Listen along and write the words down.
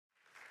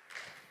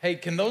Hey,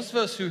 can those of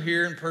us who are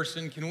here in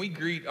person, can we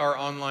greet our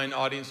online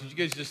audience? Would you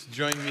guys just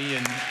join me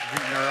in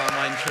greeting our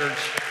online church?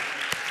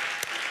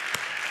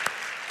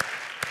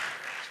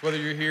 So whether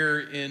you're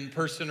here in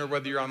person or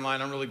whether you're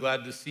online, I'm really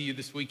glad to see you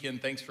this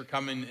weekend. Thanks for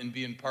coming and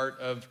being part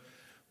of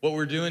what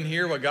we're doing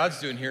here, what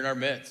God's doing here in our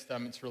midst.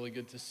 It's really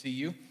good to see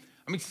you.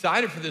 I'm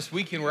excited for this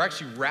weekend. We're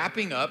actually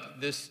wrapping up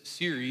this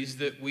series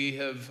that we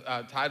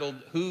have titled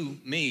Who,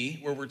 Me,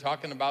 where we're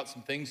talking about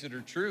some things that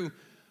are true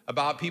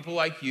about people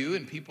like you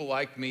and people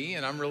like me,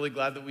 and I'm really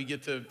glad that we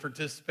get to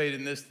participate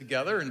in this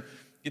together and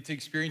get to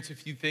experience a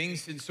few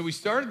things. And so we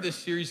started this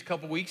series a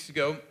couple weeks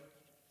ago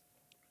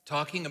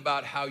talking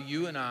about how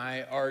you and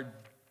I are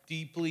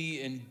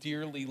deeply and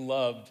dearly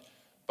loved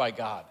by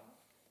God.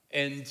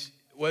 And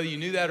whether you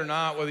knew that or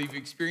not, whether you've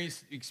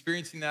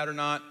experiencing that or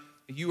not,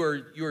 you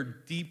are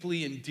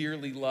deeply and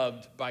dearly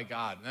loved by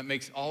God. And that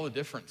makes all the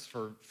difference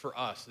for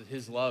us,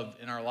 his love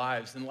in our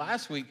lives. And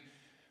last week,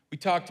 we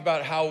talked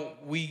about how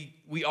we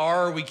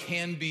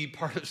can be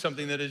part of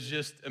something that is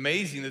just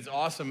amazing, that's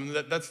awesome,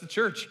 and that's the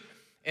church.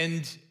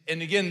 And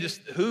again, just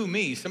who,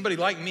 me, somebody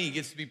like me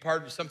gets to be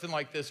part of something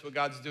like this, what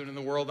God's doing in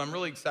the world. I'm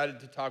really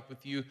excited to talk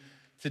with you.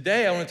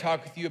 Today, I want to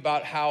talk with you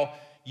about how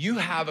you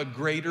have a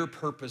greater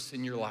purpose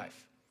in your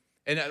life.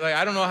 And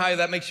I don't know how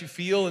that makes you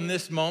feel in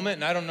this moment,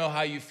 and I don't know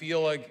how you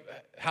feel like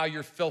how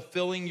you're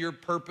fulfilling your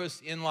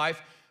purpose in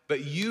life,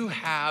 but you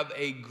have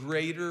a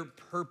greater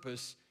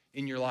purpose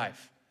in your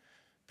life.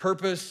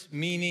 Purpose,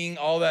 meaning,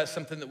 all that's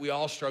something that we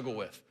all struggle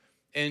with.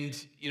 And,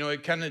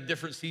 at kind of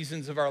different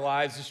seasons of our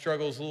lives, the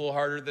struggle is a little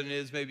harder than it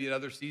is maybe in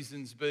other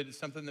seasons, but it's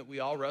something that we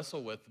all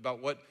wrestle with about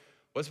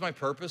what's my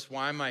purpose?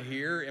 Why am I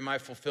here? Am I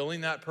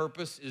fulfilling that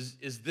purpose?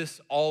 Is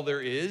this all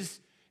there is?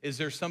 Is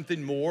there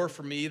something more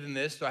for me than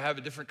this? Do I have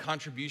a different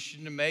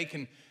contribution to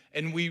make?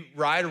 And we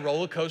ride a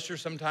roller coaster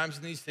sometimes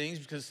in these things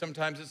because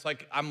sometimes it's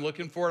like, I'm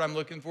looking for it.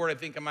 I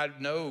think I might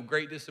know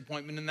great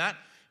disappointment in that.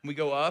 And we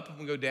go up and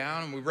we go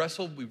down and we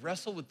wrestle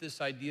with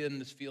this idea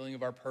and this feeling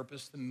of our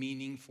purpose, the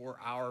meaning for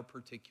our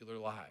particular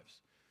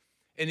lives.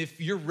 And if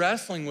you're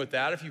wrestling with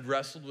that, if you've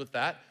wrestled with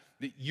that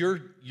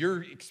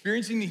you're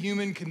experiencing the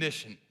human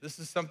condition. This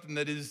is something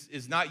that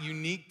is not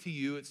unique to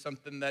you. It's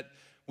something that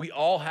we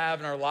all have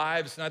in our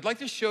lives. And I'd like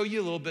to show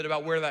you a little bit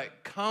about where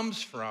that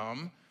comes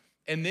from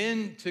and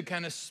then to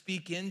kind of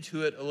speak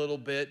into it a little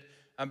bit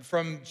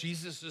from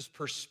Jesus's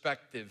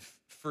perspective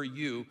for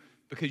you,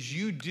 because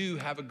you do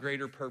have a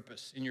greater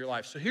purpose in your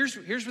life. So here's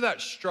where that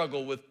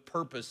struggle with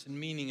purpose and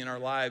meaning in our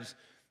lives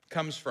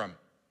comes from.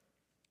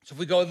 So if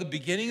we go to the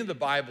beginning of the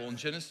Bible in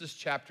Genesis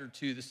chapter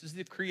 2, this is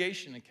the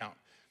creation account.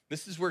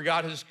 This is where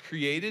God has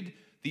created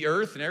the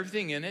earth and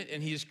everything in it,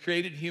 and he has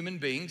created human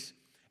beings.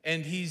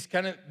 And he's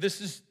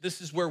this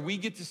is where we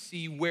get to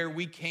see where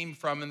we came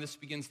from, and this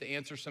begins to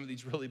answer some of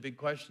these really big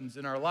questions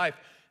in our life.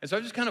 And so I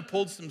just kind of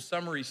pulled some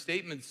summary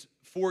statements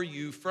for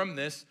you from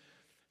this.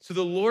 So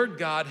the Lord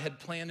God had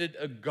planted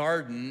a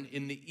garden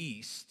in the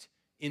east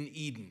in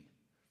Eden.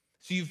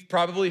 So you've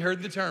probably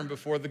heard the term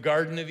before, the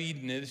Garden of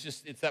Eden.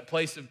 It's that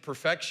place of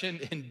perfection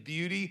and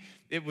beauty.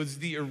 It was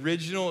the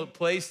original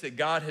place that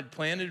God had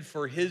planted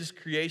for his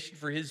creation,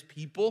 for his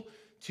people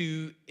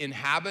to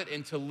inhabit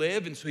and to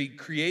live. And so he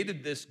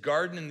created this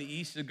garden in the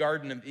east, the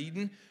Garden of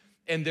Eden.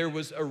 And there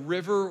was a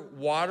river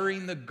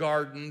watering the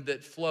garden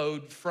that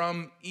flowed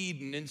from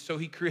Eden. And so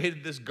he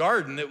created this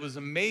garden that was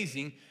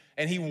amazing.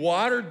 And he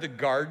watered the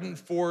garden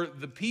for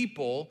the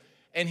people,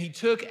 and he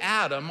took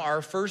Adam,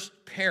 our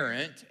first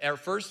parent, our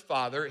first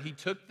father, he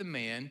took the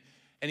man,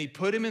 and he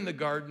put him in the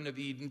Garden of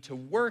Eden to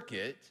work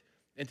it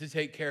and to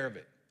take care of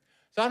it.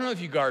 So I don't know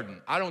if you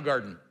garden. I don't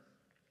garden.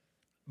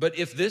 But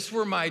if this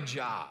were my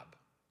job,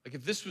 like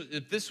if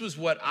this was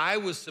what I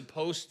was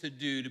supposed to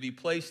do, to be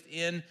placed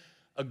in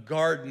a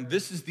garden,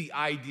 this is the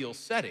ideal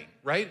setting,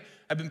 right?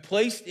 I've been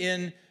placed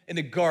in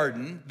a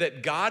garden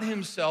that God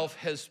himself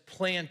has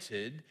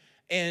planted,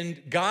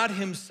 and God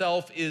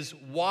himself is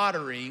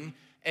watering,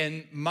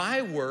 and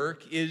my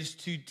work is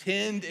to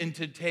tend and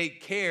to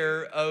take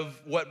care of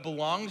what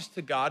belongs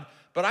to God,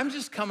 but I'm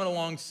just coming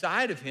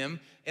alongside of him,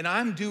 and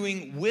I'm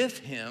doing with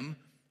him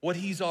what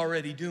he's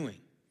already doing.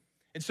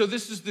 And so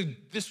this was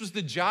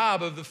the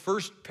job of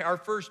our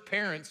first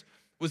parents,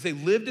 was they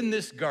lived in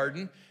this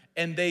garden,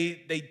 and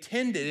they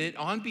tended it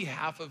on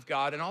behalf of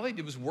God, and all they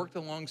did was work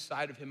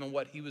alongside of him and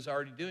what he was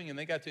already doing, and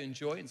they got to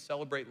enjoy and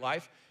celebrate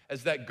life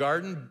as that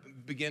garden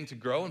began to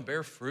grow and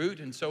bear fruit.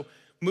 And so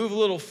move a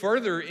little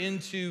further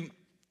into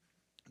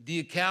the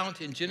account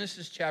in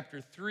Genesis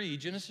chapter 3.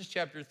 Genesis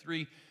chapter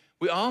 3,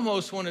 we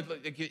almost want to,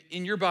 like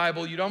in your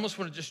Bible, you'd almost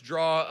want to just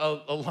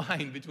draw a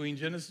line between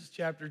Genesis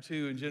chapter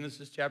 2 and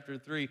Genesis chapter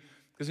 3,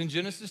 because in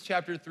Genesis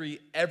chapter 3,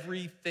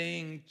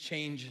 everything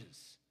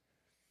changes.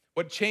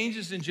 What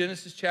changes in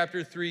Genesis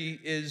chapter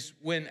 3 is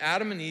when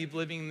Adam and Eve,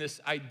 living in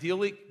this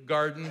idyllic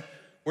garden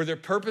where their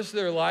purpose of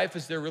their life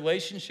is their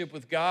relationship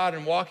with God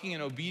and walking in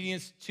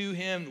obedience to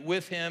him,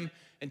 with him,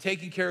 and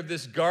taking care of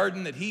this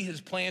garden that he has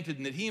planted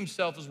and that he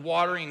himself is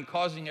watering and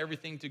causing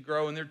everything to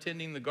grow, and they're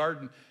tending the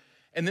garden.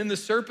 And then the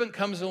serpent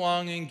comes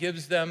along and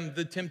gives them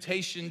the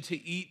temptation to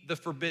eat the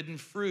forbidden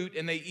fruit,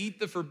 and they eat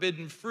the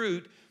forbidden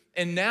fruit,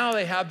 and now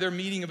they have their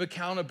meeting of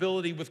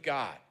accountability with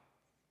God.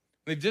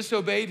 They've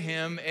disobeyed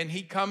him, and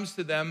he comes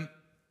to them,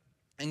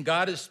 and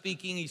God is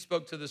speaking. He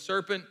spoke to the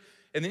serpent,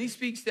 and then he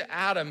speaks to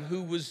Adam,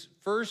 who was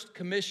first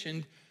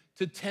commissioned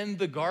to tend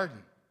the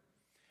garden.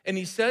 And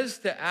he says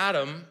to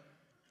Adam,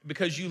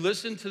 because you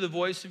listened to the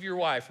voice of your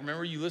wife.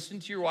 Remember, you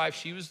listened to your wife.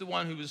 She was the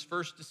one who was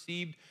first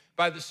deceived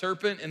by the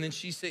serpent, and then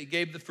she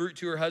gave the fruit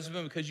to her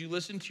husband. Because you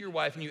listened to your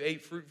wife and you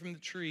ate fruit from the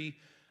tree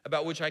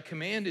about which I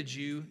commanded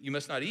you, you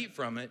must not eat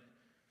from it.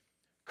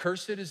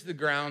 Cursed is the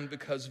ground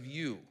because of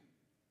you.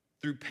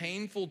 Through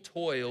painful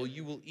toil,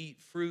 you will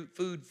eat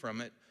food from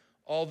it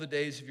all the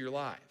days of your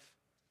life.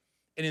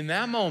 And in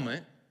that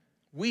moment,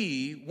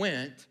 we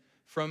went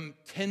from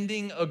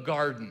tending a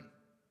garden,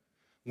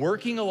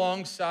 working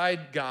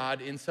alongside God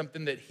in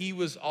something that he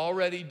was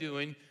already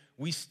doing.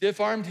 We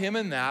stiff-armed him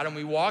in that, and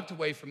we walked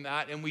away from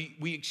that, and we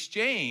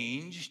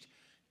exchanged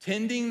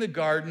tending the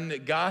garden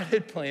that God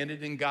had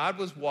planted, and God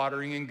was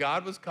watering, and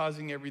God was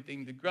causing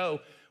everything to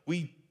grow.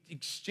 We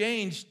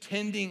exchanged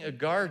tending a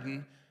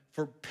garden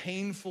for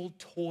painful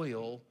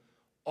toil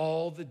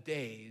all the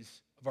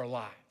days of our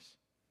lives.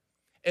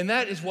 And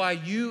that is why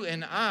you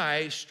and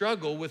I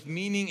struggle with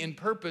meaning and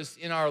purpose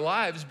in our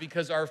lives,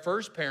 because our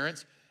first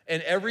parents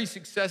and every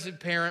successive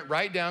parent,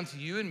 right down to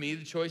you and me,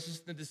 the choices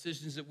and the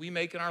decisions that we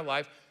make in our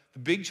life, the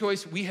big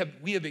choice we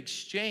have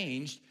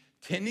exchanged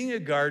tending a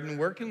garden,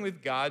 working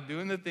with God,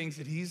 doing the things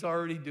that he's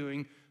already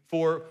doing,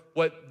 for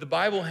what the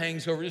Bible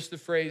hangs over, just the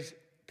phrase,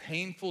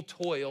 painful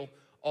toil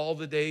all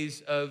the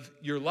days of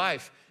your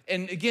life.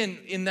 And again,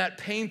 in that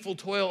painful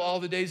toil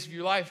all the days of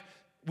your life,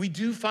 we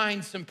do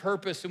find some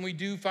purpose and we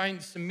do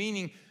find some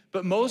meaning,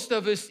 but most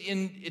of us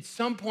at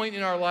some point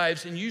in our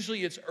lives, and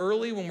usually it's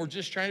early when we're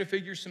just trying to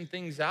figure some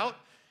things out,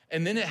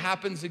 and then it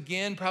happens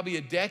again probably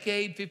a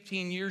decade,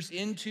 15 years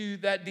into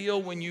that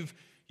deal when you've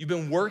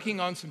been working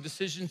on some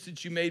decisions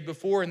that you made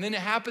before, and then it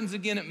happens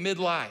again at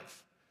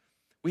midlife.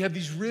 We have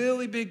these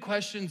really big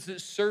questions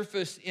that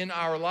surface in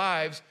our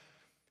lives.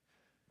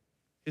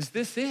 Is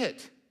this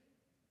it?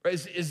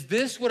 Is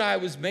this what I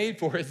was made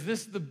for? Is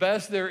this the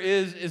best there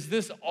is? Is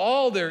this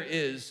all there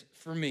is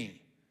for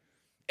me?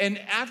 And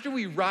after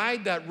we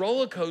ride that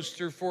roller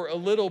coaster for a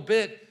little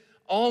bit,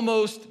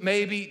 almost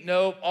maybe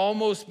nope,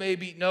 almost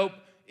maybe nope,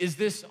 is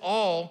this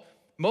all?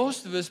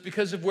 Most of us,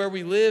 because of where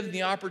we live and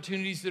the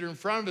opportunities that are in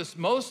front of us,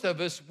 most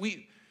of us,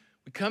 we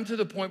come to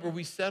the point where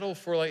we settle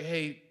for like,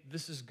 hey,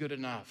 this is good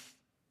enough.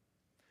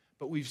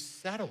 But we've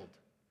settled,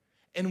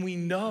 and we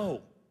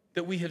know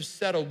that we have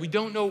settled. We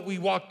don't know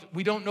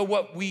we don't know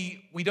what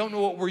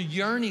we're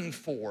yearning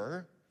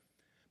for,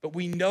 but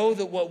we know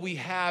that what we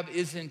have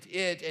isn't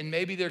it. And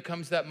maybe there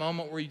comes that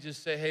moment where you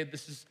just say, hey,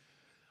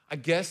 I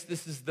guess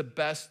this is the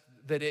best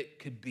that it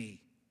could be.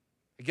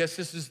 I guess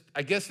this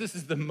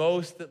is the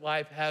most that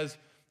life has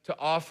to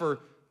offer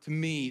to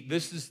me.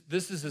 This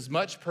is as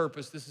much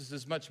purpose, this is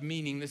as much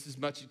meaning, this is as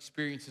much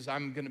experience as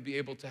I'm gonna be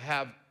able to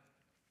have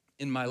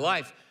in my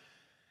life.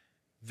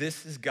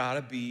 This has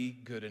gotta be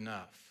good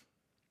enough.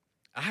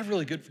 I have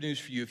really good news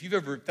for you.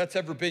 If that's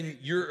ever been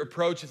your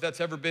approach, if that's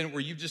ever been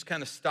where you've just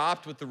kind of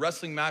stopped with the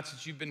wrestling match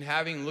that you've been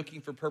having, looking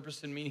for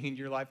purpose and meaning in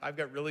your life, I've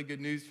got really good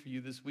news for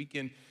you this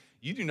weekend.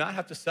 You do not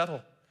have to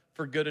settle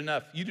for good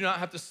enough. You do not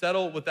have to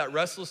settle with that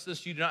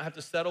restlessness. You do not have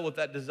to settle with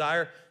that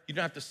desire. You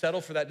don't have to settle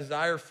for that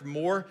desire for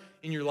more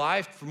in your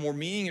life, for more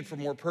meaning and for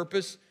more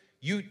purpose.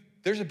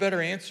 There's a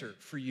better answer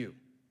for you.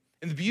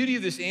 And the beauty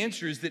of this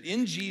answer is that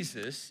in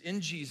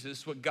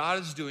Jesus, what God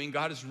is doing,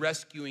 God is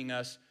rescuing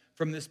us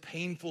from this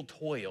painful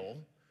toil,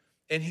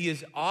 and he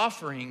is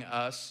offering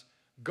us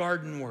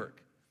garden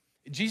work.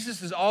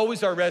 Jesus is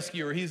always our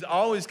rescuer. He's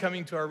always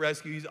coming to our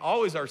rescue. He's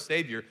always our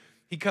Savior.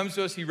 He comes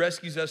to us, he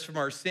rescues us from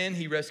our sin.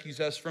 He rescues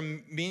us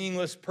from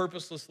meaningless,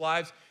 purposeless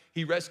lives.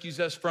 He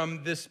rescues us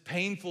from this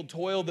painful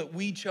toil that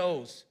we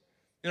chose.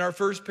 In our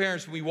first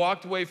parents, we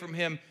walked away from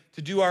him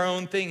to do our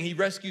own thing. He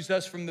rescues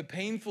us from the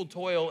painful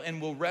toil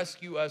and will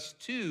rescue us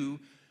to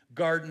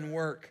garden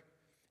work,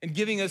 and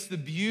giving us the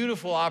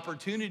beautiful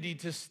opportunity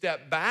to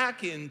step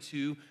back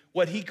into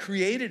what he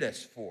created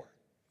us for,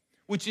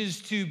 which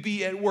is to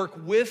be at work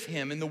with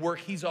him in the work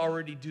he's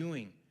already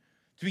doing,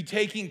 to be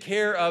taking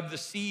care of the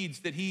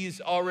seeds that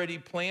he's already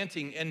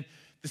planting and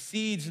the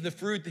seeds and the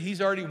fruit that he's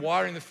already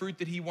watering, the fruit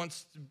that he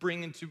wants to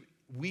bring into.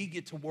 We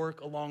get to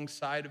work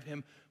alongside of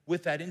him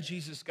with that. In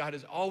Jesus, God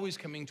is always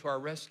coming to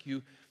our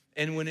rescue.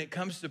 And when it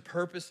comes to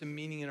purpose and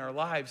meaning in our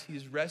lives, he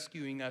is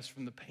rescuing us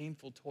from the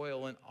painful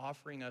toil and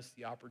offering us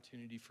the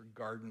opportunity for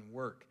garden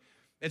work.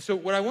 And so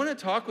what I want to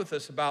talk with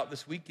us about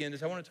this weekend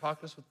is I want to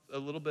talk with us a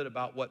little bit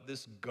about what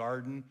this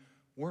garden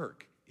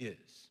work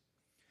is.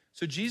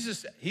 So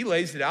Jesus, he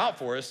lays it out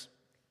for us,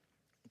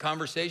 a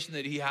conversation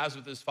that he has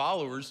with his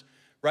followers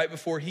right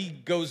before he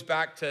goes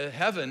back to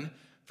heaven.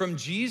 From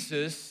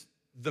Jesus,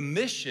 the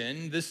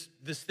mission, this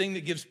thing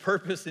that gives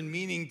purpose and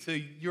meaning to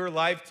your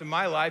life, to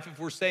my life, if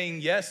we're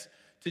saying yes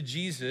to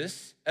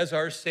Jesus as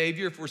our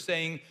Savior, if we're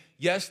saying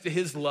yes to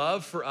his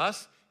love for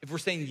us, if we're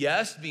saying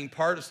yes to being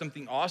part of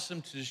something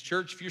awesome to his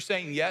church, if you're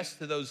saying yes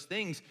to those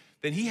things,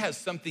 then he has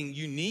something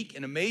unique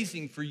and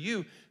amazing for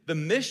you. The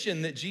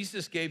mission that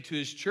Jesus gave to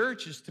his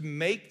church is to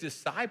make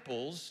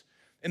disciples.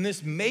 And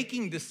this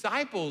making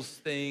disciples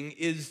thing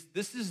is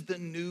the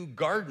new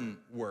garden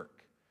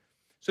work.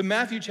 So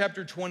Matthew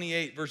chapter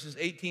 28, verses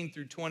 18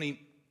 through 20,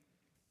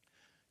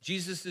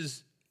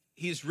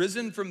 he's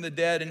risen from the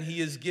dead and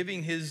he is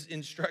giving his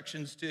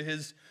instructions to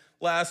his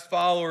last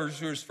followers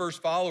or his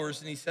first followers.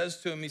 And he says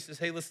to him, he says,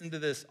 hey, listen to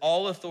this.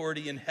 All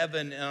authority in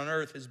heaven and on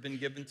earth has been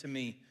given to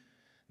me.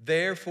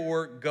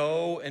 Therefore,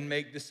 go and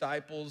make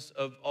disciples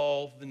of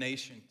all the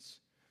nations.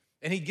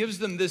 And he gives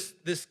them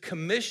this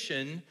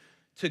commission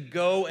to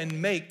go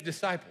and make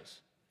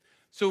disciples.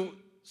 So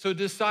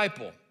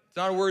disciple, it's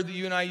not a word that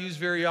you and I use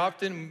very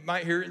often. We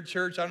might hear it in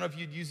church. I don't know if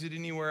you'd use it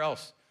anywhere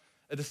else.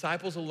 A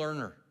disciple's a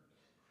learner.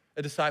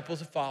 A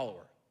disciple's a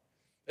follower.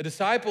 A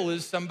disciple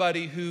is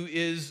somebody who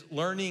is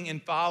learning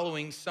and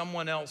following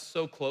someone else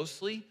so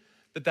closely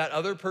that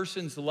other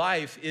person's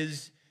life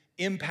is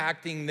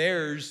impacting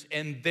theirs,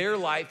 and their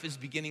life is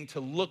beginning to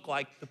look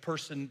like the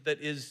person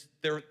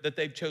that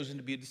they've chosen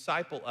to be a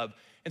disciple of.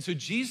 And so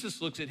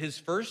Jesus looks at his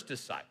first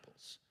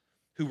disciples,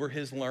 who were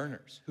his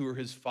learners, who were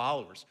his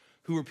followers,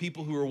 who were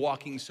people who were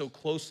walking so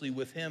closely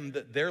with him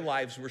that their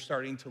lives were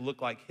starting to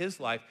look like his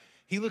life.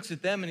 He looks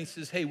at them and he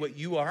says, hey, what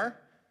you are,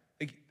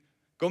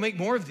 go make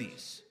more of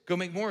these. Go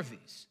make more of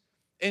these.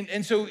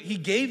 And so he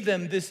gave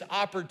them this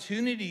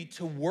opportunity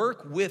to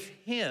work with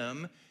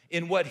him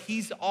in what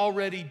he's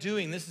already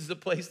doing. This is a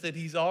place that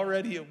he's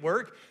already at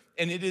work,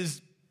 and it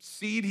is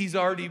seed he's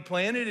already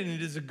planted, and it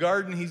is a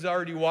garden he's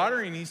already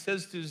watering. He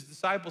says to his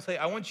disciples, hey,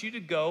 I want you to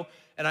go,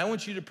 and I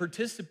want you to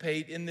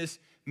participate in this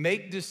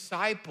make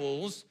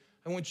disciples.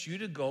 I want you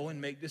to go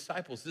and make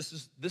disciples.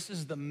 This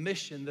is the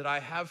mission that I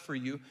have for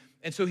you.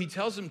 And so he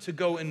tells them to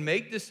go and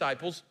make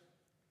disciples,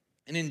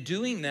 and in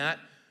doing that,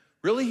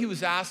 really he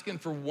was asking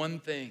for one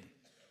thing.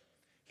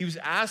 He was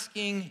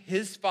asking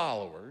his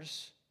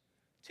followers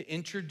to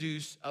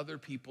introduce other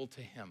people to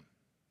him,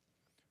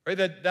 right?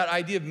 That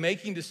idea of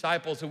making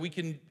disciples, so we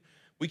can,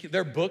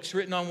 there are books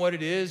written on what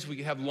it is. We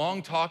can have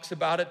long talks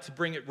about it. To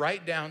bring it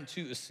right down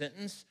to a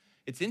sentence,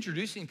 it's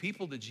introducing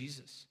people to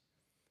Jesus,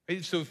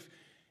 right? So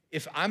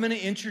if I'm gonna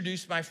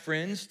introduce my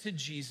friends to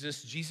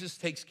Jesus, Jesus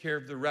takes care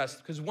of the rest.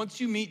 Because once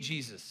you meet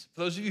Jesus,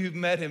 for those of you who've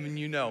met him and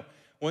you know,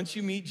 once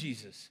you meet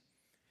Jesus,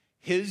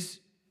 his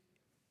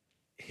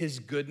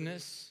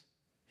goodness,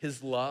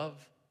 his love,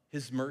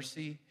 his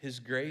mercy, his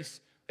grace,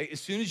 as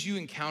soon as you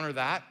encounter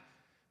that,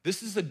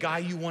 this is a guy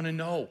you want to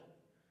know.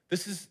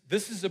 This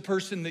is a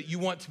person that you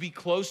want to be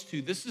close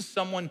to. This is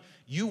someone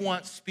you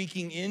want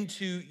speaking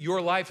into your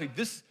life. Like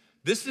this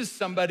is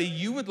somebody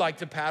you would like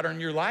to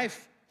pattern your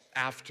life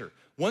after.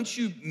 Once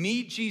you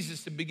meet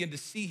Jesus and begin to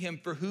see him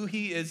for who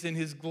he is in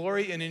his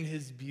glory and in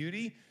his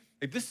beauty,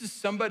 like this is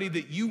somebody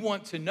that you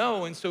want to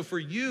know. And so for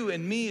you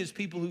and me as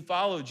people who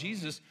follow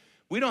Jesus,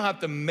 we don't have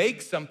to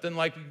make something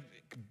like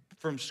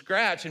from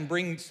scratch and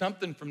bring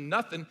something from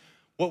nothing.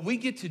 What we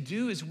get to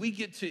do is we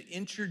get to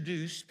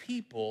introduce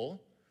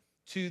people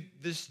to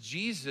this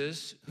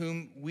Jesus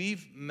whom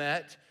we've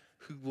met,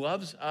 who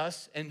loves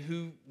us and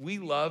who we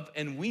love,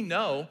 and we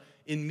know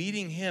in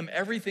meeting him,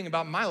 everything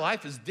about my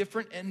life is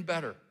different and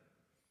better.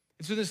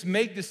 And so this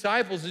make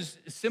disciples is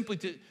simply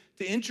to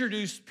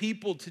introduce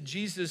people to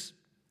Jesus.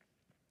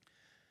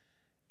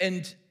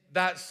 And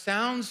that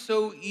sounds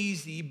so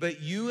easy,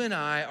 but you and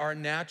I, our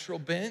natural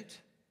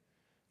bent,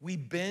 we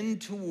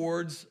bend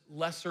towards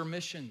lesser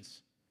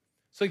missions.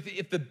 So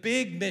if the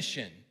big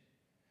mission,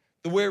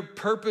 where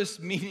purpose,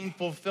 meaning,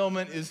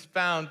 fulfillment is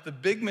found, the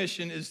big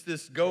mission is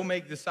this go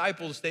make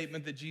disciples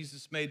statement that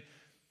Jesus made.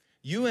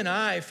 You and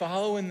I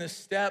follow in the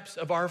steps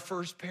of our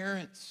first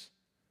parents.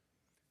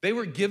 They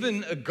were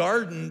given a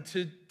garden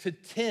to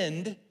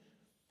tend,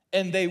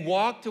 and they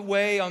walked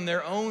away on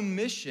their own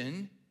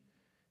mission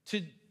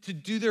to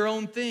do their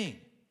own thing.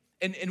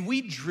 And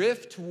we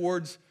drift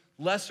towards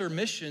lesser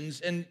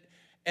missions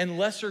and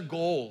lesser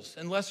goals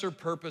and lesser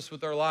purpose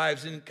with our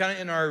lives. And kind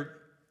of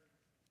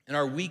in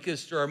our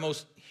weakest or our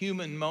most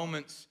human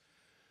moments,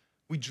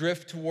 we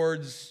drift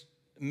towards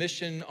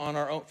mission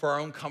for our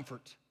own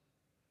comfort,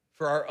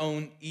 for our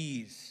own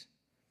ease,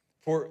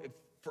 for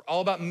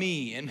all about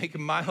me and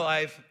making my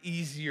life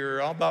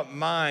easier, all about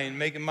mine,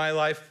 making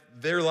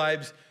their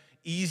lives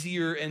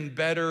easier and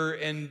better.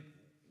 And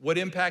what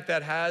impact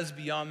that has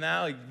beyond that,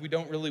 like, we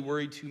don't really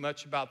worry too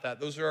much about that.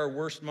 Those are our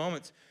worst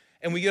moments.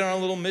 And we get on our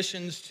little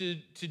missions to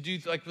do,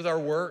 like with our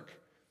work.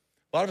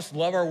 A lot of us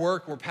love our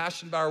work, we're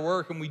passionate about our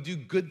work, and we do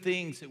good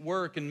things at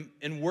work,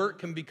 and work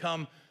can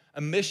become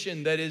a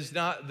mission that is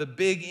not the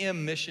big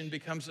M mission,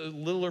 becomes a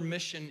littler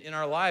mission in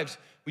our lives.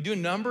 We do a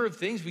number of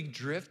things, we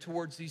drift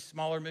towards these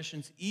smaller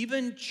missions.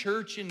 Even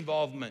church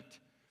involvement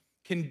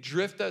can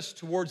drift us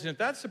towards, and if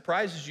that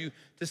surprises you,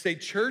 to say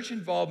church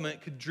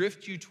involvement could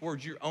drift you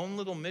towards your own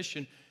little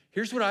mission,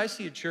 here's what I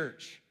see at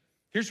church.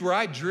 Here's where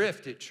I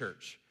drift at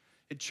church.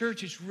 At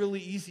church, it's really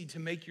easy to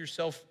make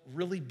yourself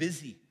really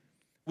busy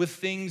with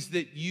things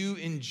that you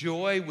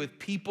enjoy, with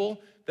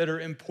people that are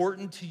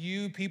important to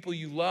you, people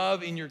you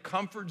love in your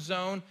comfort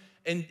zone.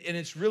 And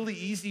it's really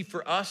easy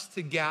for us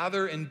to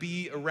gather and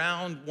be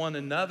around one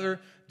another,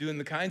 doing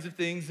the kinds of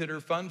things that are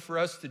fun for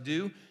us to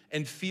do,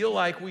 and feel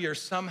like we are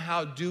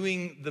somehow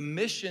doing the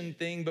mission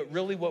thing, but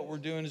really what we're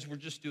doing is we're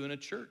just doing a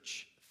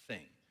church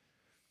thing.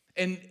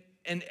 And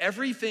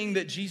everything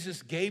that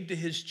Jesus gave to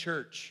his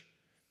church,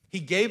 he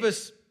gave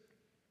us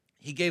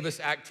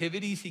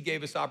activities, he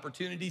gave us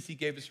opportunities, he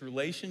gave us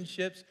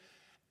relationships.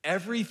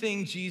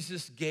 Everything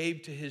Jesus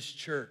gave to his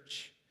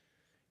church,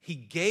 he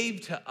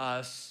gave to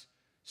us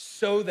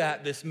so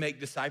that this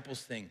make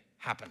disciples thing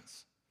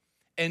happens.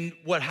 And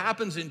what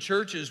happens in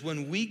churches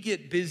when we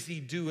get busy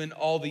doing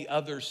all the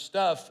other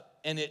stuff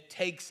and it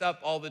takes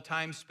up all the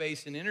time,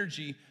 space, and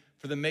energy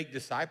for the make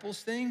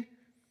disciples thing,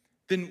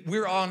 then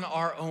we're on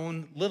our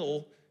own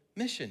little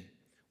mission.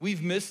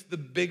 We've missed the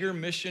bigger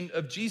mission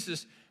of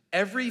Jesus.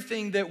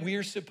 Everything that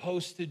we're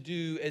supposed to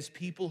do as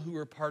people who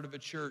are part of a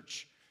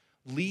church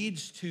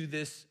leads to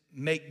this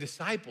make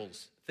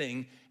disciples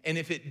thing. And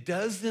if it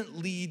doesn't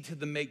lead to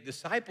the make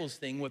disciples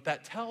thing, what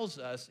that tells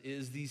us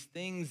is these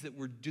things that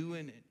we're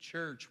doing at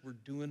church, we're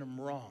doing them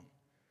wrong.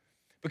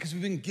 Because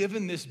we've been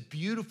given this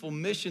beautiful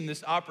mission,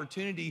 this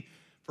opportunity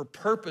for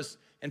purpose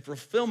and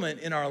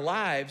fulfillment in our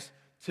lives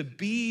to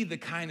be the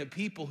kind of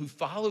people who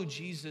follow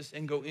Jesus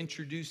and go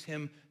introduce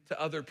him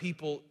to other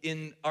people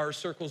in our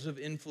circles of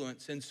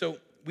influence. And so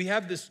we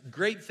have this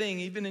great thing,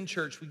 even in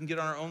church, we can get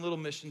on our own little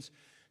missions.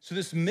 So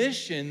this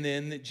mission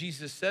then that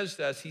Jesus says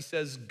to us, he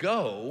says,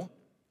 go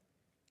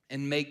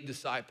and make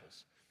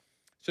disciples.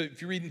 So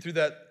if you're reading through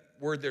that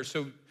word there,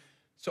 so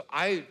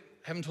I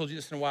haven't told you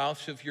this in a while,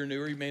 so if you're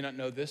newer, you may not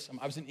know this.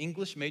 I was an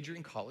English major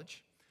in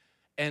college,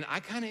 and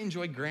I kind of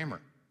enjoy grammar.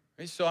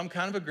 Right? So I'm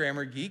kind of a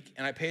grammar geek,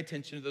 and I pay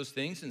attention to those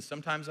things, and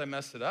sometimes I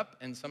mess it up,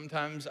 and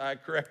sometimes I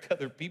correct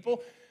other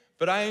people,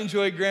 but I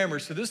enjoy grammar.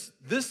 So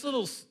this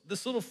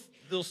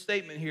little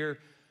statement here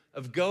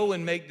of go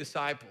and make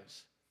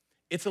disciples,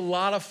 it's a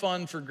lot of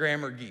fun for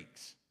grammar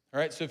geeks. All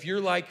right, so if you're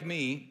like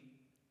me,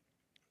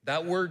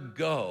 that word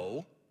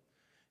go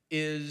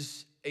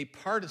is a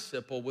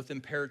participle with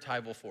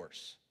imperatival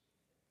force.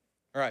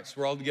 All right, so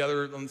we're all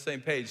together on the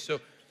same page. So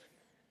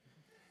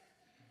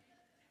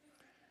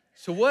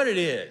what it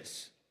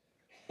is,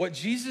 what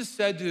Jesus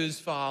said to his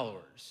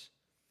followers,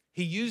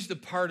 he used a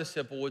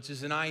participle, which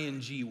is an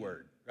ing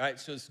word, right?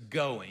 So it's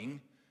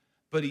going,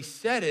 but he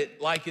said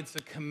it like it's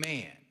a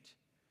command.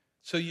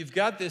 So you've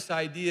got this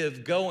idea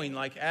of going,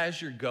 like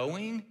as you're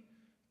going,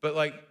 but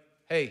like,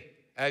 hey,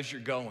 as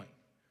you're going.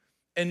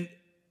 And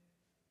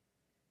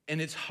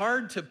it's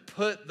hard to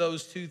put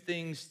those two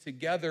things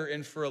together.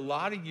 And for a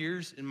lot of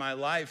years in my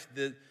life,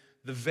 the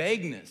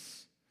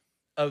vagueness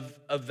of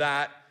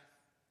that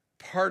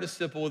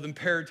participle with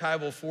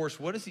imperatival force,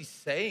 what is he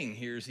saying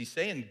here? Is he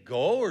saying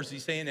go, or is he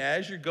saying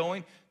as you're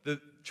going?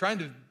 Trying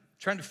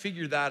to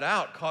figure that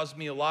out caused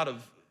me a lot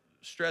of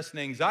stress and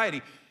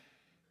anxiety.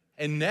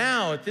 And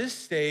now at this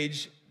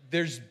stage,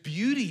 there's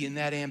beauty in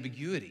that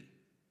ambiguity.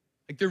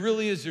 Like there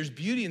really is, there's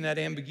beauty in that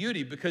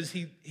ambiguity, because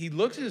he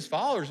looks at his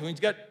followers and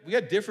we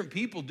got different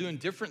people doing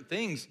different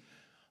things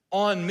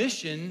on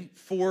mission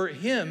for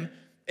him.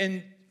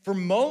 And for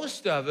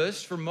most of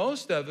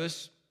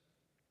us,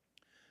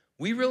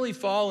 we really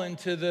fall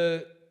into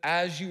the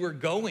as you are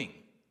going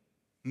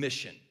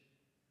mission,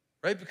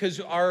 right?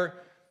 Because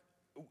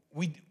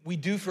we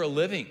do for a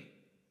living.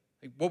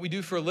 Like what we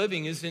do for a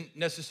living isn't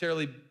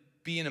necessarily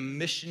being a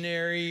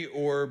missionary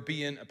or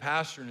being a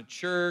pastor in a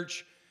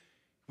church.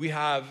 We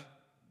have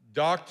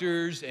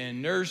doctors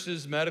and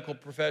nurses, medical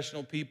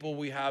professional people.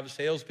 We have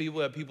salespeople.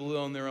 We have people who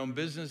own their own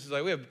businesses.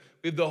 Like we have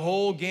the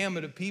whole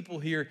gamut of people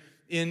here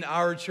in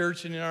our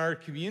church and in our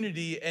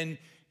community. And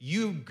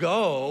you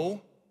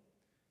go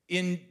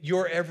in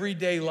your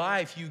everyday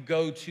life. You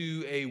go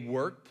to a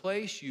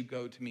workplace. You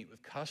go to meet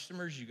with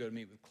customers. You go to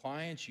meet with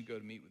clients. You go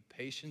to meet with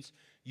patients.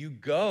 You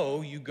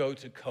go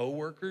to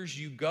coworkers.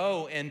 You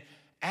go, and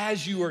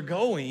as you are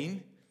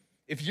going,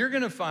 if you're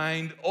going to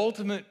find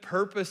ultimate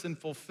purpose and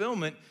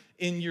fulfillment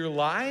in your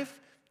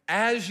life,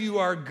 as you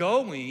are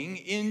going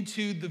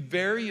into the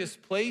various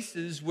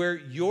places where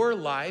your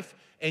life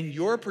and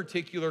your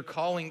particular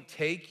calling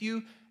take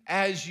you,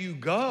 as you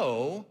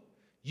go,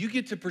 you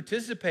get to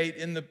participate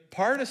in the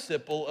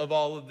participle of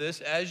all of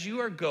this. As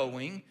you are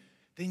going,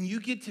 then you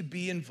get to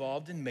be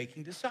involved in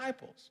making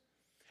disciples.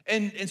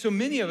 And so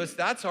many of us,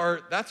 that's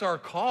our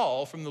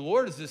call from the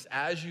Lord, is this: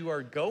 as you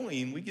are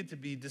going, we get to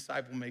be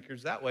disciple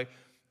makers that way.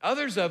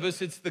 Others of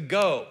us, it's the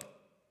go,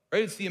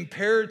 right? It's the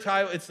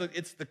imperative,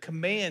 it's the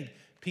command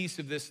piece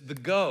of this, the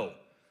go,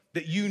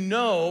 that you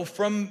know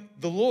from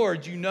the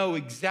Lord, you know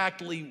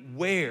exactly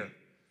where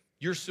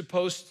you're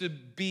supposed to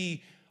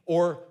be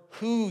or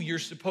who you're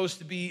supposed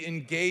to be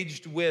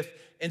engaged with.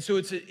 And so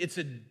it's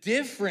a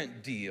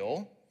different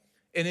deal,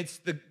 and it's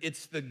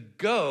the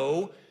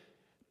go,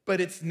 but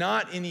it's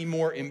not any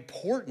more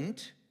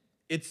important.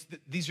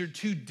 These are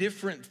two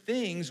different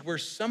things where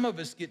some of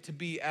us get to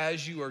be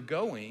as you are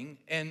going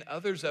and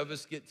others of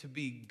us get to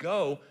be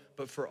go.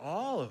 But for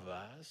all of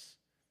us,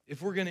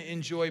 if we're going to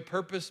enjoy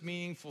purpose,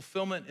 meaning,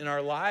 fulfillment in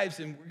our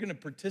lives, and we're going to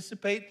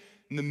participate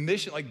in the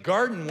mission, like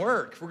garden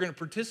work, if we're going to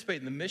participate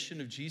in the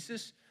mission of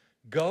Jesus,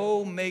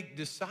 go make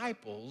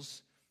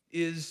disciples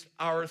is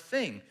our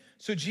thing.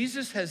 So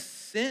Jesus has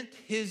sent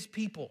his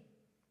people.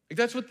 Like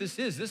that's what this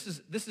is.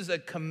 This is a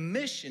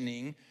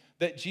commissioning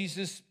that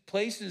Jesus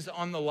places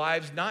on the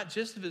lives, not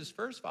just of his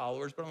first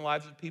followers, but on the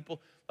lives of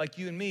people like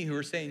you and me who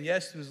are saying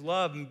yes to his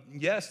love and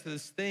yes to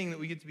this thing that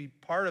we get to be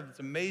part of. It's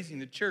amazing,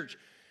 the church.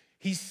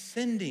 He's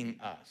sending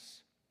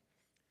us.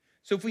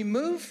 So if we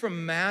move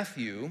from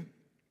Matthew,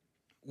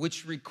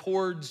 which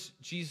records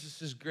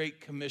Jesus'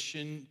 great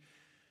commission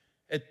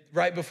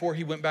right before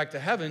he went back to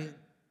heaven,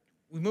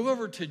 we move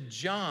over to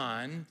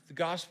John, the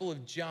Gospel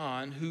of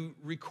John, who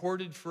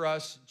recorded for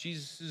us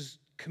Jesus'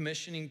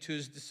 commissioning to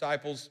his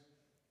disciples.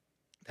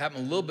 It happened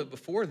a little bit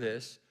before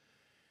this.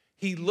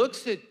 He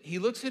looks at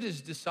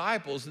his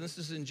disciples, and this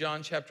is in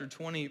John chapter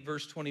 20,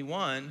 verse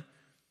 21,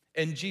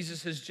 and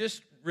Jesus has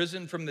just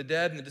risen from the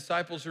dead, and the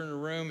disciples are in a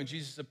room, and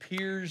Jesus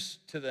appears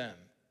to them.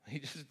 He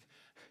just,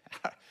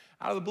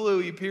 out of the blue,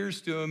 he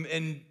appears to them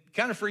and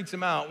kind of freaks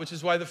them out, which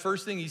is why the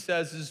first thing he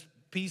says is,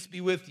 peace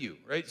be with you,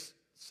 right?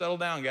 Settle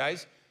down,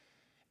 guys.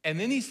 And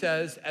then he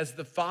says, as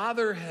the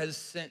Father has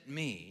sent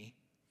me,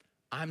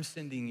 I'm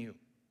sending you.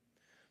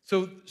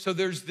 So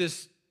there's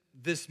this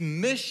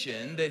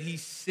mission that he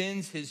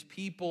sends his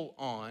people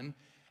on,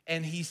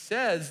 and he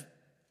says,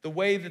 the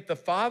way that the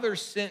Father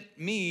sent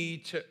me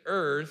to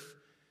earth,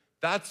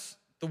 that's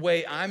the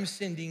way I'm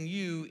sending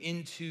you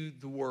into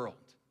the world.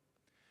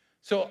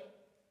 So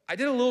I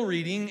did a little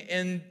reading,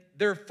 and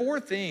there are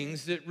 4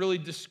 things that really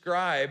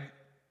describe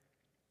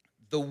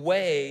the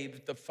way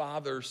that the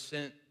Father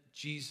sent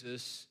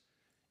Jesus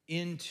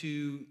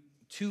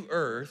to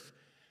earth.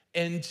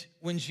 And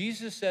when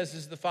Jesus says,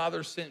 as the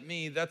Father sent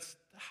me, that's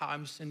how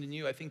I'm sending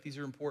you. I think these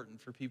are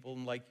important for people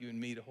like you and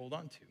me to hold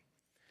on to.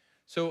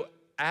 So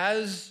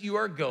as you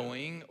are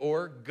going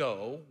or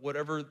go,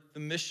 whatever the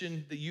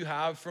mission that you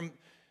have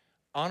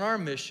on our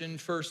mission,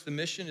 first, the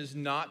mission is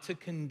not to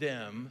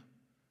condemn,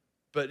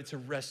 but it's a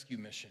rescue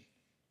mission.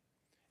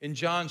 In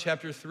John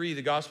chapter 3,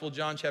 the Gospel of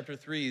John chapter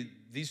 3,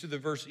 these are the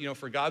verses,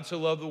 for God so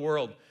loved the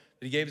world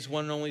that he gave his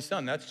one and only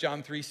son. That's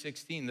John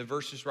 3:16. The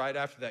verses right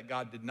after that,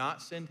 God did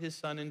not send his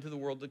son into the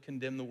world to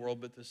condemn the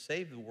world, but to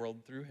save the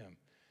world through him.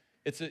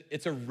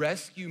 It's a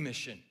rescue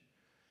mission,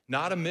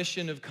 not a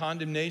mission of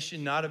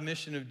condemnation, not a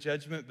mission of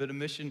judgment, but a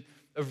mission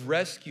of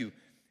rescue.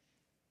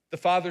 The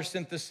Father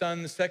sent the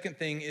Son. The second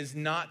thing is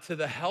not to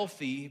the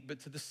healthy,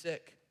 but to the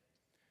sick.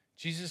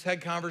 Jesus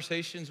had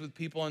conversations with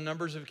people on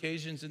numbers of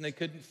occasions, and they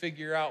couldn't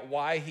figure out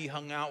why he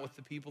hung out with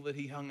the people that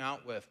he hung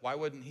out with. Why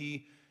wasn't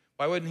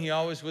he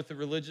always with the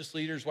religious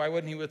leaders? Why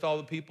wasn't he with all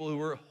the people who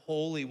were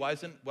holy? Why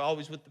isn't he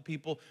always with the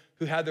people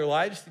who had their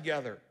lives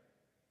together?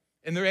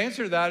 And their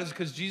answer to that is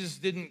because Jesus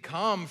didn't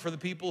come for the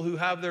people who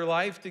have their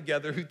life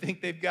together, who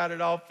think they've got it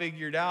all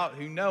figured out,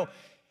 who know.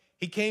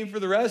 He came for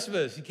the rest of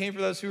us. He came for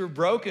those who are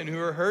broken, who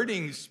are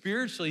hurting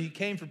spiritually. He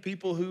came for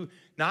people who,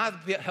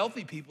 not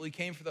healthy people. He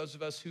came for those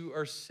of us who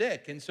are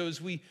sick. And so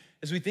as we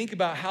think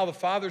about how the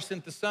Father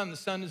sent the Son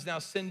is now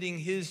sending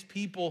his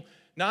people,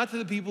 not to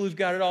the people who've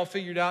got it all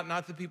figured out,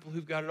 not to the people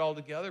who've got it all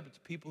together, but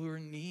to people who are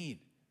in need.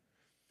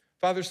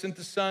 Father sent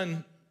the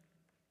Son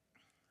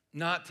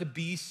not to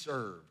be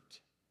served.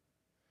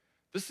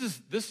 This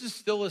is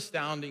still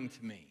astounding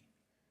to me,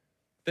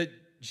 that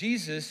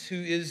Jesus,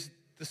 who is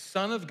the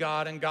Son of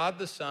God and God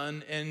the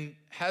Son, and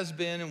has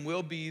been and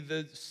will be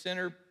the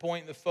center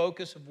point, the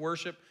focus of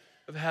worship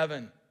of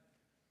heaven.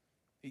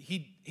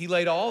 He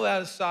laid all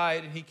that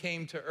aside and he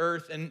came to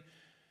earth, and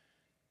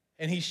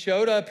he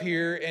showed up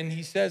here and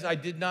he says, I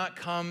did not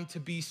come to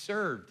be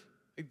served.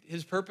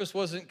 His purpose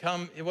wasn't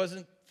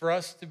for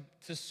us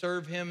to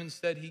serve him.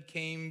 Instead, he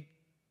came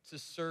to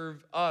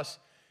serve us.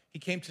 He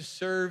came to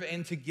serve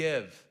and to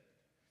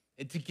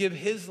give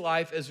his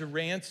life as a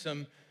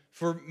ransom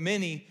for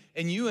many.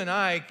 And you and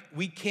I,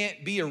 we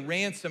can't be a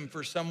ransom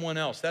for someone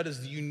else. That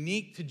is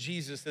unique to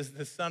Jesus as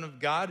the Son of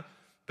God.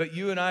 But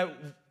you and I,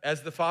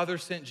 as the Father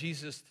sent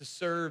Jesus to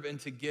serve and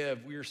to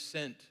give, we are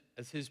sent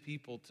as his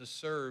people to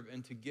serve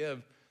and to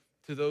give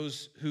to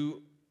those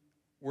who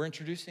we're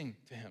introducing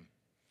to him.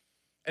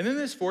 And then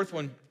this fourth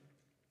one,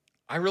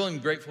 I really am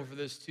grateful for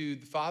this too.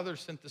 The Father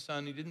sent the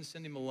Son. He didn't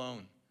send him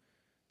alone.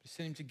 He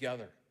sent him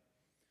together.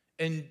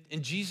 And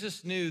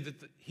Jesus knew that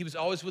he was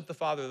always with the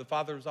Father. The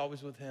Father was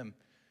always with him.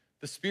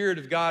 The Spirit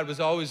of God was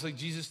always, like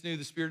Jesus knew,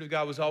 the Spirit of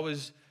God was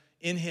always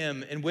in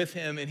him and with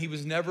him, and he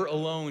was never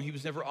alone. He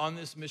was never on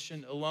this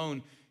mission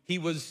alone.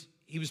 He's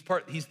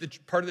part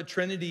of the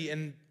Trinity,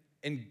 and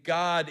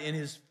God in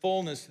his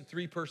fullness, the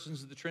 3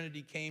 persons of the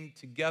Trinity came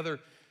together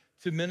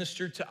to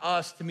minister to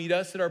us, to meet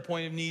us at our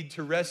point of need,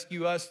 to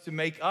rescue us, to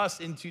make us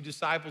into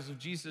disciples of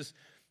Jesus.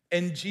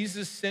 And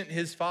Jesus sent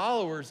his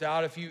followers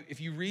out. If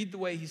you read the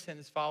way he sent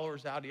his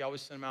followers out, he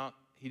always sent them out.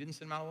 He didn't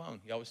send them out alone.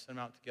 He always sent them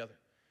out together.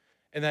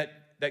 And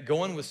that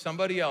going with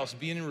somebody else,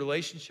 being in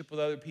relationship with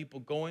other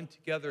people, going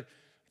together,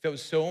 that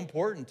was so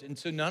important. And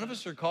so none of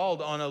us are called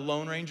on a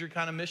Lone Ranger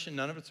kind of mission.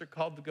 None of us are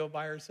called to go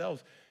by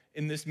ourselves.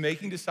 in this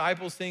making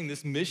disciples thing,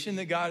 this mission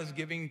that God is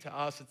giving to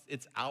us,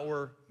 it's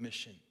our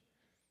mission.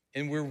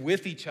 And we're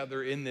with each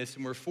other in this,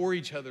 and we're for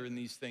each other in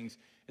these things.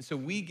 And so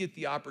we get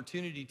the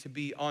opportunity to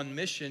be on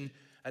mission,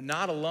 and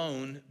not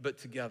alone, but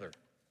together.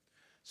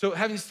 So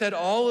having said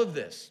all of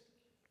this,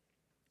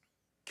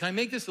 can I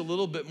make this a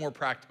little bit more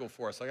practical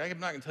for us? Like, I'm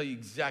not gonna tell you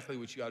exactly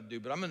what you ought to do,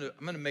 but I'm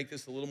gonna make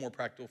this a little more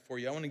practical for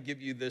you. I wanna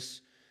give you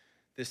this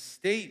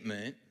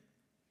statement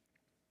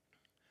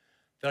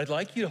that I'd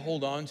like you to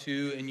hold on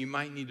to, and you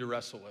might need to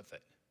wrestle with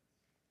it.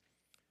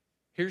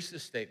 Here's the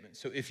statement.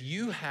 So if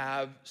you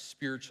have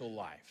spiritual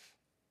life,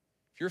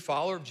 if you're a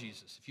follower of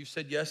Jesus, if you've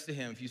said yes to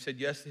him, if you said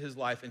yes to his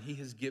life and he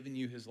has given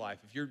you his life,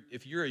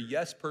 if you're a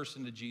yes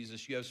person to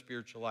Jesus, you have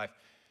spiritual life.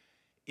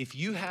 If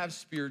you have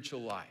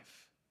spiritual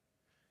life,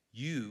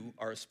 you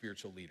are a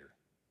spiritual leader.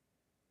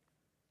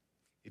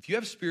 If you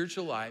have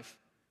spiritual life,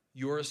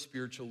 you're a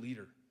spiritual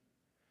leader.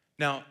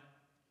 Now,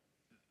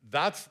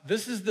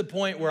 this is the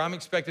point where I'm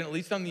expecting, at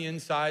least on the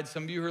inside,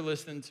 some of you who are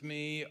listening to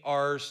me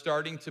are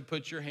starting to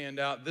put your hand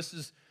out. This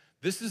is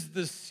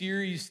the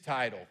series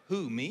title.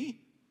 Who, me?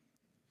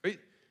 Right?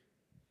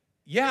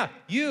 Yeah,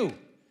 you.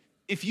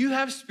 If you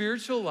have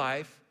spiritual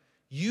life,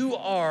 you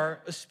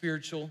are a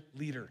spiritual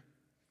leader.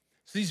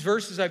 So these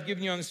verses I've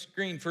given you on the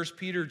screen, 1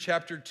 Peter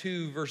chapter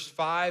 2, verse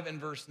 5 and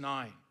verse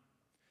 9.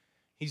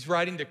 He's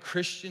writing to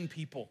Christian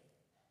people.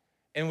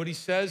 And what he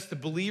says to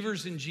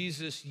believers in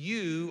Jesus,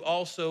 you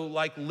also,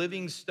 like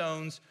living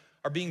stones,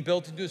 are being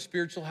built into a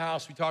spiritual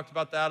house. We talked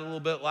about that a little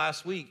bit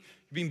last week.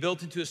 You're being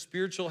built into a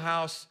spiritual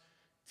house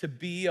to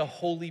be a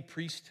holy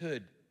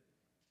priesthood,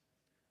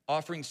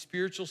 offering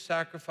spiritual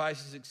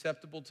sacrifices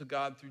acceptable to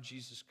God through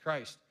Jesus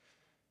Christ.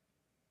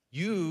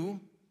 You're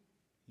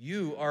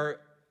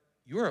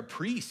a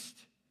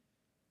priest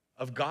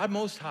of God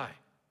Most High.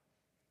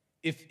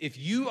 If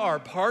you are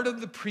part of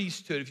the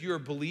priesthood, if you're a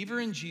believer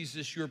in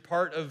Jesus, you're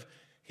part of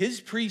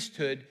his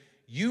priesthood,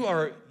 you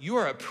are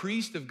a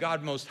priest of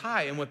God Most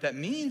High. And what that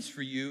means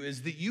for you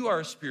is that you are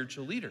a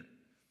spiritual leader.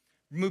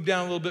 Move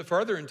down a little bit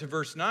farther into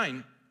verse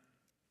 9.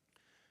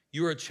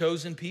 You are a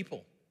chosen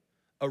people,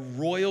 a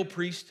royal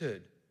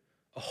priesthood,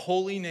 a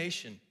holy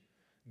nation,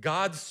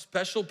 God's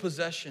special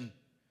possession,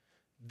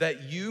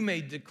 that you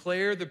may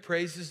declare the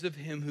praises of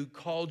him who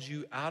called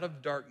you out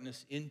of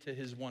darkness into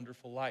his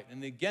wonderful light.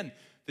 And again,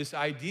 this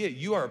idea,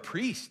 you are a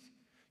priest.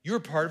 You're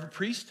part of a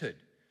priesthood.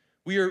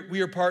 We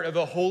are part of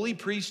a holy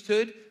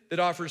priesthood that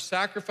offers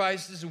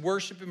sacrifices,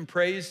 worship, and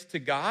praise to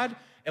God.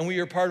 And we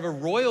are part of a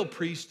royal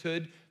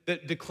priesthood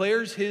that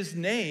declares his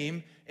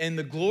name and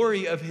the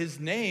glory of his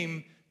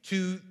name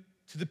to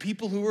the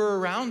people who are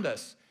around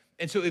us.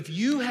 And so if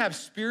you have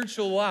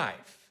spiritual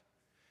life,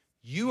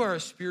 you are a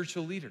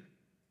spiritual leader.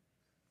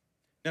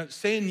 Now,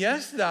 saying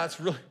yes to that's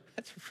a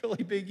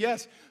really big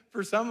yes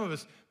for some of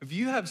us. If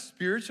you have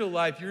spiritual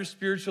life, you're a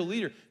spiritual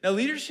leader. Now,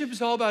 leadership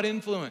is all about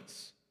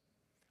influence.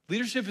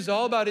 Leadership is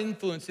all about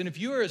influence. And if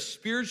you are a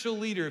spiritual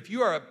leader, if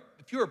you're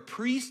a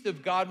priest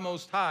of God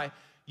Most High,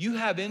 you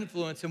have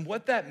influence. And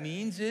what that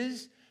means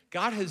is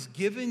God has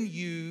given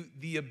you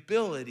the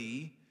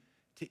ability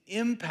to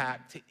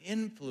impact, to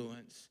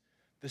influence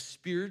the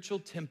spiritual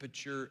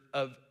temperature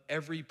of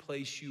every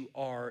place you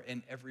are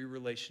and every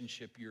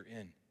relationship you're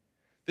in.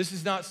 This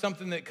is not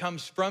something that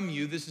comes from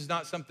you. This is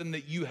not something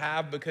that you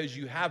have because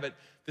you have it.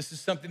 This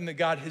is something that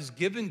God has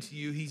given to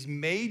you. He's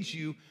made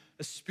you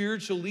a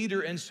spiritual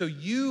leader, and so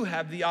you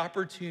have the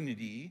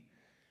opportunity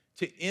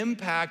to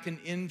impact and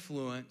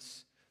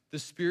influence the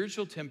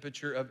spiritual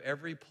temperature of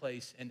every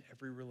place and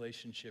every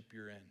relationship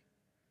you're in.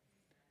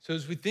 So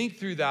as we think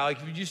through that, like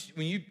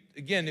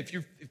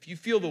if you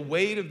feel the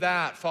weight of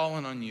that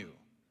falling on you,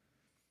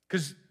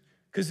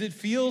 because it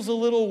feels a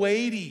little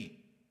weighty,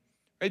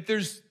 right?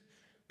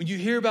 When you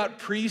hear about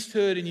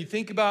priesthood and you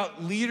think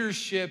about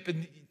leadership,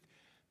 and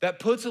that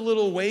puts a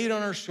little weight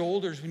on our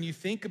shoulders when you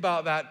think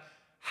about that.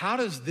 How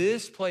does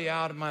this play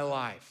out in my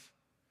life?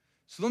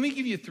 So let me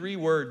give you 3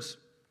 words.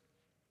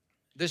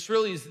 This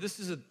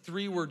is a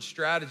 3-word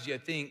strategy, I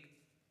think,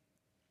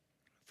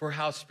 for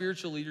how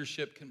spiritual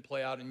leadership can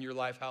play out in your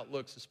life, how it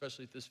looks,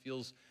 especially if this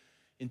feels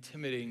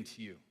intimidating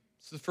to you.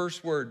 So the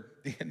first word,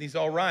 and these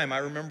all rhyme, I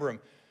remember them.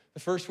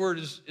 The first word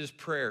is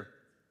prayer.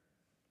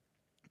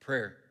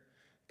 Prayer.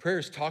 Prayer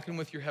is talking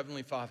with your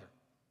Heavenly Father.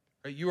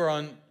 Right? You are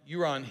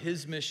on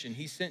his mission.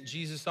 He sent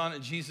Jesus on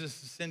it.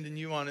 Jesus is sending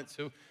you on it.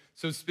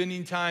 So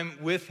spending time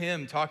with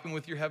him, talking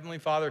with your Heavenly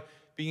Father,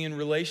 being in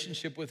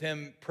relationship with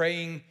him,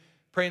 praying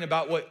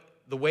about what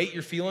the weight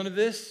you're feeling of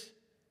this,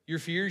 your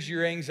fears,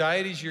 your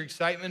anxieties, your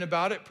excitement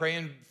about it,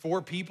 praying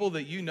for people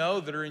that you know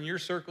that are in your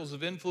circles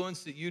of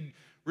influence that you'd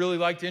really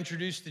like to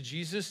introduce to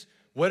Jesus.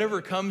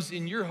 Whatever comes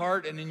in your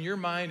heart and in your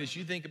mind as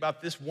you think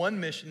about this one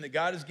mission that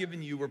God has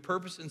given you, where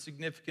purpose and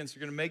significance are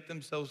going to make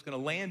themselves, going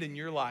to land in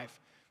your life,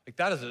 like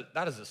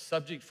that is a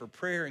subject for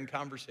prayer and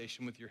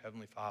conversation with your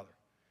Heavenly Father.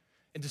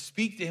 And to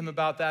speak to him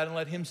about that and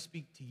let him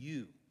speak to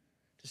you,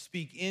 to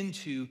speak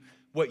into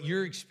what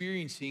you're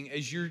experiencing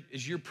as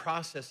you're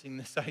processing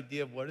this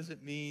idea of what does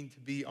it mean to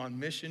be on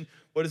mission?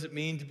 What does it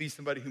mean to be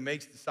somebody who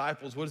makes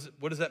disciples?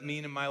 What does that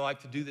mean in my life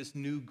to do this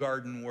new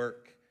garden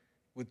work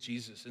with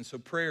Jesus? And so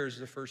prayer is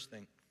the first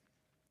thing.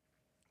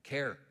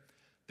 Care.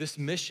 This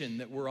mission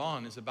that we're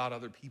on is about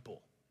other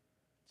people.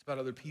 It's about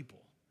other people.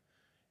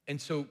 And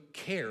so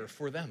care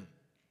for them.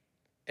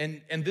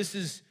 And this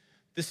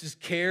is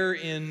care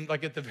in,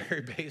 like, at the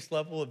very base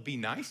level of be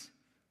nice,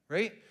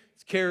 right?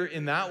 It's care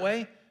in that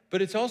way,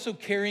 but it's also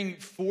caring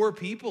for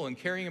people and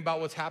caring about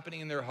what's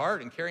happening in their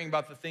heart and caring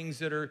about the things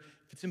that are,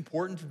 if it's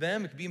important to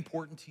them, it could be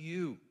important to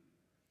you.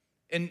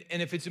 And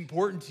if it's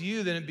important to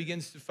you, then it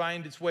begins to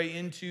find its way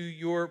into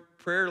your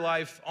prayer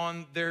life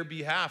on their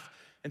behalf.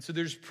 And so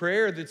there's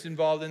prayer that's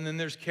involved, and then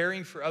there's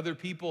caring for other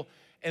people.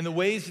 And the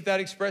ways that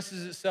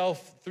expresses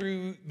itself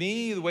through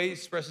me, the way it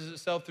expresses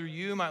itself through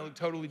you might look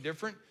totally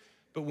different.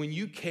 But when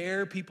you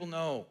care, people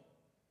know.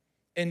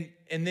 And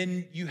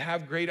then you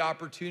have great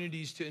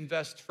opportunities to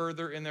invest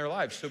further in their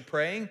lives. So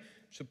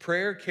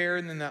prayer, care,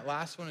 and then that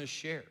last one is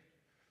share.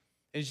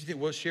 And you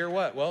think, well, share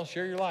what? Well,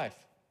 share your life,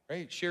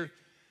 right? Share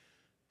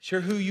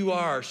who you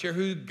are. Share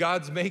who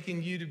God's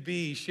making you to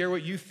be. Share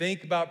what you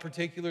think about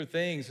particular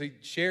things. Like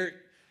share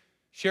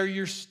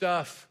your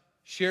stuff.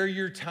 Share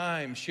your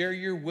time. Share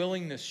your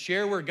willingness.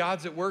 Share where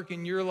God's at work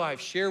in your life.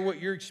 Share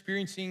what you're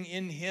experiencing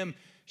in Him.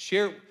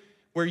 Share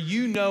where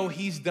you know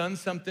He's done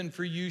something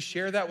for you.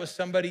 Share that with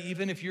somebody,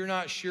 even if you're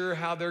not sure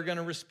how they're going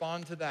to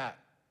respond to that.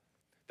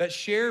 That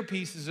share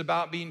piece is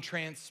about being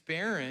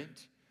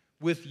transparent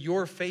with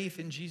your faith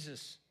in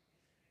Jesus.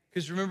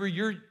 Because remember,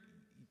 you're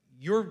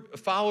a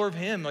follower of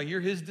Him, like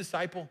you're His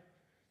disciple.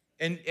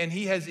 And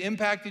He has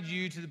impacted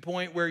you to the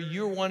point where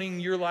you're wanting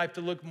your life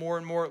to look more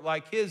and more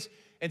like His.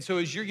 And so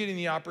as you're getting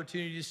the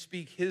opportunity to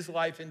speak His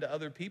life into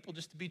other people,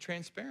 just to be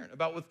transparent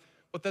about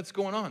what that's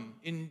going on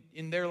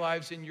in their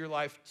lives, in your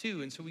life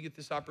too. And so we get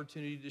this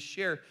opportunity to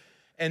share.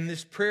 And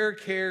this prayer,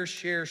 care,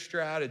 share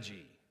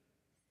strategy,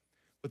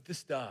 what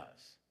this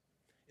does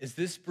is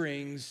this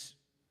brings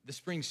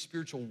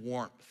spiritual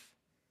warmth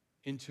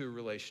into a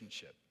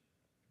relationship.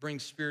 It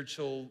brings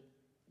spiritual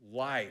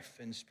life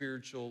and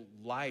spiritual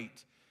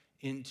light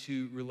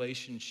into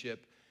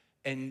relationship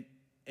and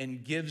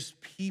gives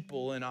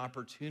people an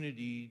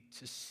opportunity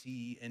to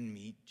see and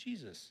meet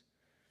Jesus.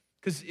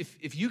 Because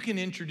if you can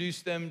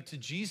introduce them to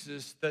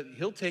Jesus, that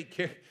he'll take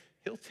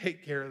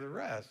care of the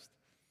rest.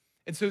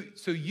 And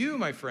so you,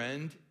 my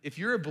friend, if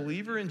you're a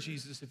believer in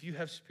Jesus, if you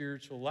have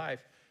spiritual life,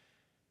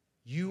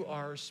 you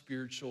are a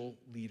spiritual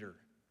leader.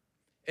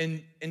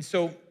 And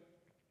so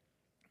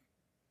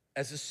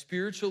as a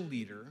spiritual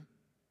leader,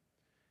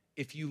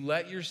 if you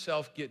let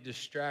yourself get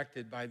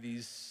distracted by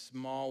these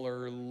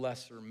smaller,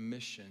 lesser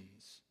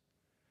missions,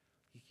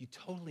 you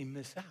totally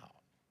miss out.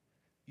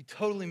 You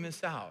totally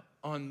miss out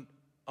on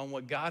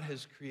what God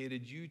has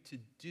created you to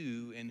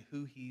do and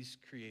who He's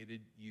created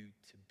you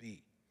to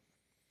be.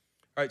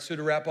 All right, so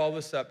to wrap all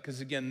this up,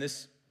 because again,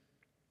 this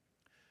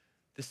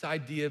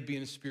idea of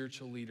being a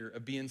spiritual leader,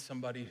 of being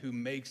somebody who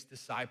makes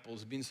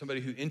disciples, of being somebody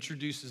who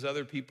introduces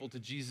other people to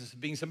Jesus, of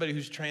being somebody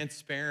who's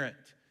transparent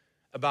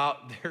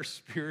about their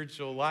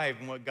spiritual life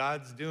and what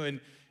God's doing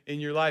in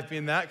your life,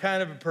 being that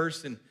kind of a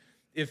person,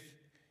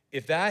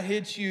 if that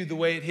hits you the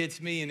way it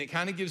hits me, and it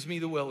kind of gives me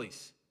the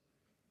willies,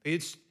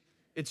 it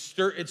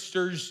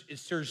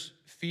stirs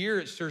fear,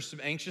 it stirs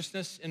some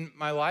anxiousness in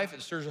my life,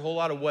 it stirs a whole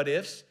lot of what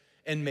ifs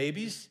and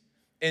maybes,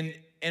 and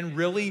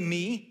really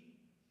me,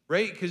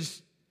 right?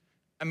 Because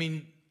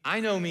I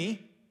know me,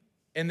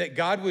 and that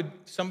God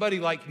somebody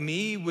like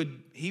me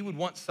He would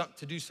want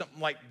to do something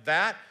like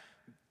that.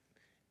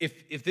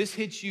 If this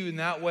hits you in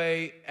that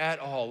way at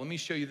all, let me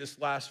show you this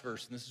last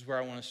verse, and this is where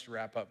I want us to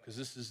wrap up, because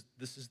this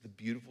is the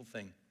beautiful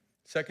thing.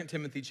 2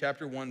 Timothy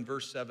chapter 1,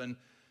 verse 7,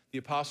 the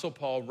Apostle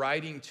Paul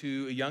writing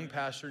to a young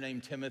pastor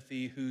named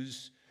Timothy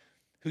whose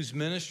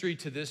ministry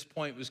to this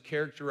point was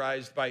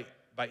characterized by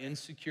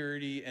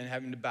insecurity and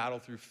having to battle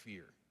through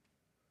fear.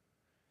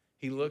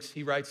 He writes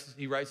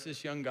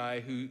this young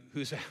guy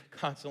who's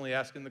constantly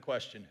asking the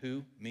question,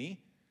 who, me?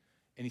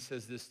 And he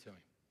says this to him: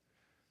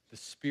 the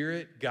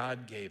Spirit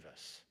God gave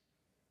us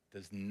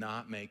does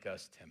not make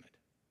us timid,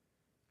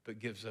 but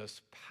gives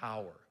us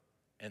power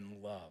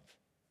and love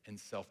and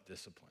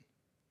self-discipline.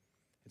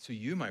 And so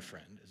you, my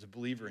friend, as a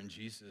believer in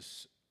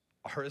Jesus,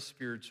 are a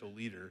spiritual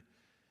leader,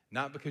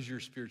 not because you're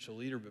a spiritual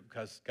leader, but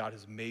because God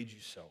has made you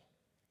so.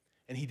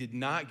 And He did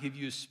not give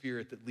you a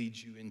spirit that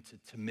leads you into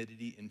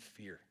timidity and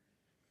fear.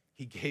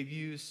 He gave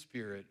you a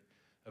spirit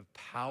of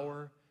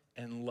power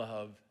and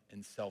love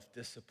and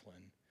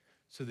self-discipline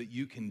so that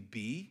you can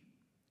be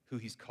who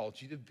He's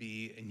called you to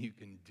be, and you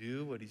can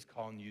do what He's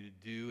calling you to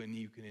do, and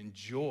you can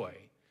enjoy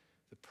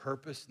the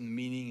purpose and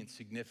meaning and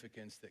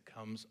significance that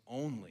comes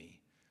only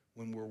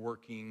when we're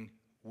working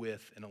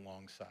with and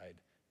alongside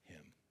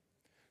Him.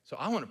 So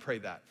I want to pray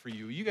that for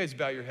you. You guys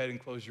bow your head and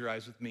close your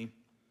eyes with me.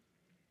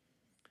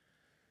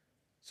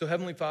 So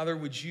Heavenly Father,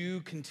 would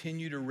you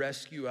continue to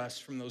rescue us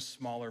from those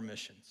smaller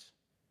missions?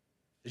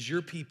 As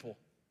your people,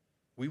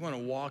 we want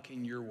to walk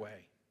in your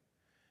way.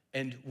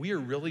 And we are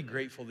really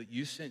grateful that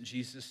you sent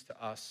Jesus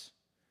to us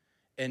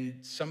and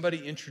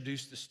somebody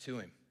introduced us to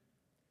him.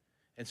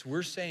 And so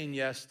we're saying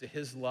yes to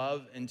his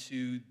love and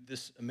to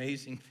this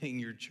amazing thing,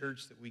 your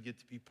church, that we get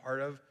to be part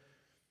of.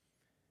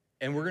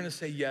 And we're going to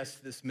say yes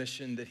to this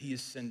mission that he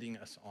is sending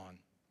us on.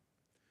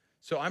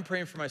 So I'm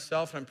praying for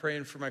myself and I'm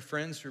praying for my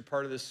friends who are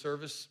part of this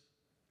service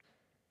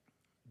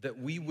that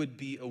we would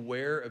be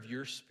aware of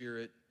your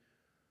Spirit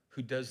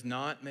who does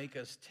not make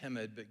us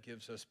timid but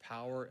gives us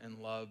power and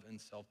love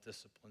and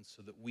self-discipline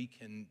so that we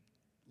can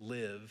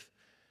live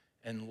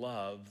and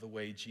love the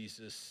way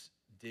Jesus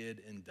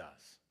did and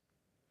does.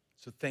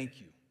 So thank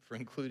you for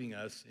including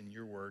us in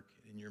your work,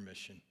 in your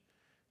mission.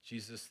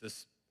 Jesus,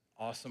 this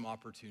awesome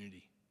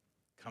opportunity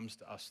comes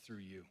to us through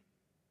you.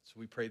 So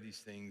we pray these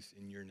things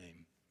in your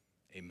name.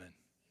 Amen.